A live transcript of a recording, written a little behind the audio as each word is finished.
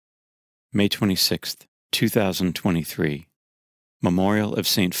May 26th, 2023. Memorial of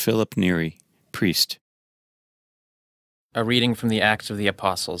St. Philip Neri, priest. A reading from the Acts of the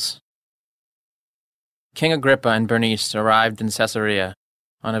Apostles. King Agrippa and Bernice arrived in Caesarea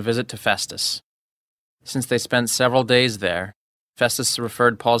on a visit to Festus. Since they spent several days there, Festus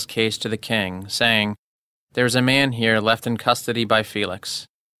referred Paul's case to the king, saying, "There is a man here left in custody by Felix.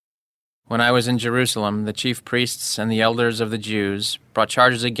 When I was in Jerusalem, the chief priests and the elders of the Jews brought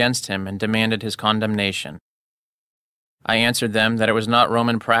charges against him and demanded his condemnation. I answered them that it was not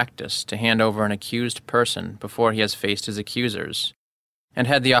Roman practice to hand over an accused person before he has faced his accusers, and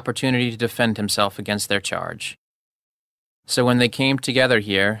had the opportunity to defend himself against their charge. So when they came together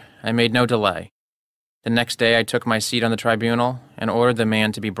here, I made no delay. The next day I took my seat on the tribunal and ordered the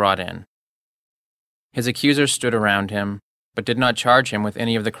man to be brought in. His accusers stood around him, but did not charge him with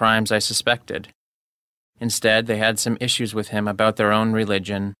any of the crimes I suspected. Instead, they had some issues with him about their own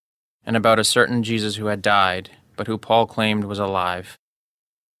religion and about a certain Jesus who had died, but who Paul claimed was alive.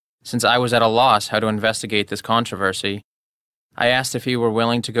 Since I was at a loss how to investigate this controversy, I asked if he were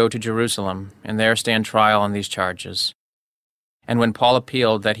willing to go to Jerusalem and there stand trial on these charges. And when Paul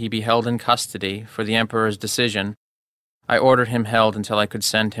appealed that he be held in custody for the emperor's decision, I ordered him held until I could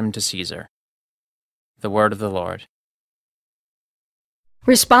send him to Caesar." The word of the Lord.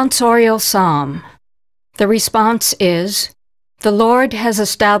 Responsorial Psalm. The response is, "The Lord has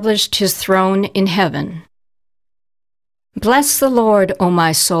established his throne in heaven." Bless the Lord, O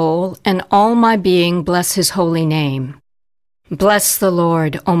my soul, and all my being bless his holy name. Bless the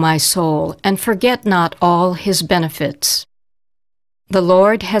Lord, O my soul, and forget not all his benefits. The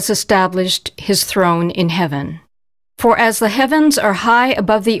Lord has established his throne in heaven. For as the heavens are high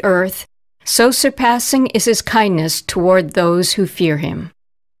above the earth, so surpassing is his kindness toward those who fear him.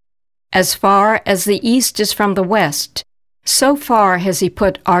 As far as the east is from the west, so far has he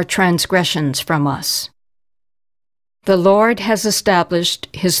put our transgressions from us. The Lord has established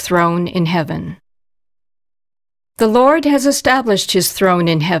his throne in heaven. The Lord has established his throne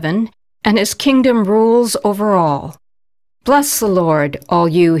in heaven, and his kingdom rules over all. Bless the Lord, all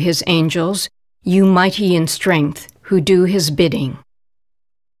you his angels, you mighty in strength, who do his bidding.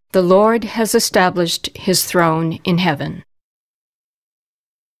 The Lord has established his throne in heaven.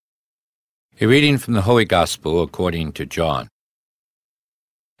 A reading from the Holy Gospel according to John.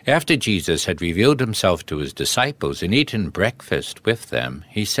 After Jesus had revealed himself to his disciples and eaten breakfast with them,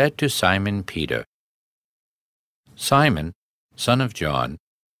 he said to Simon Peter, "Simon, son of John,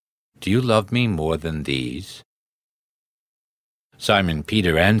 do you love me more than these?" Simon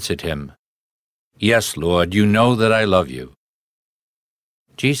Peter answered him, "Yes, Lord, you know that I love you."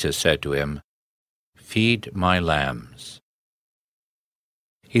 Jesus said to him, "Feed my lambs."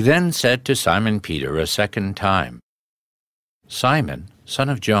 He then said to Simon Peter a second time, "Simon, son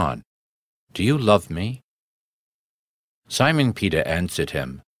of John, do you love me?" Simon Peter answered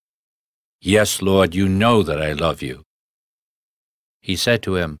him, "Yes, Lord, you know that I love you." He said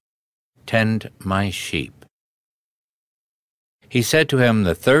to him, "Tend my sheep." He said to him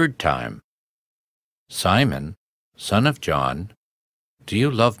the third time, "Simon, son of John, do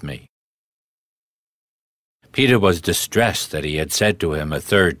you love me?" Peter was distressed that he had said to him a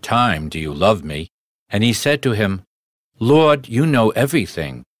third time, "Do you love me?" And he said to him, "Lord, you know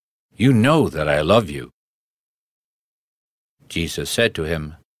everything. You know that I love you." Jesus said to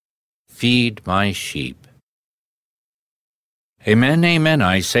him, "Feed my sheep." Amen, amen,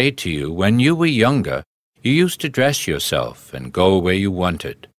 I say to you, when you were younger, you used to dress yourself and go where you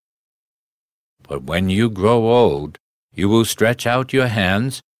wanted. But when you grow old, you will stretch out your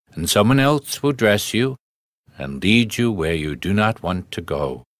hands, and someone else will dress you and lead you where you do not want to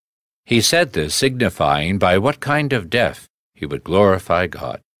go. He said this, signifying by what kind of death he would glorify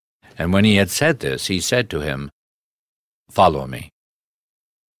God. And when he had said this, he said to him, "Follow me."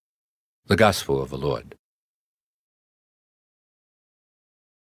 The Gospel of the Lord.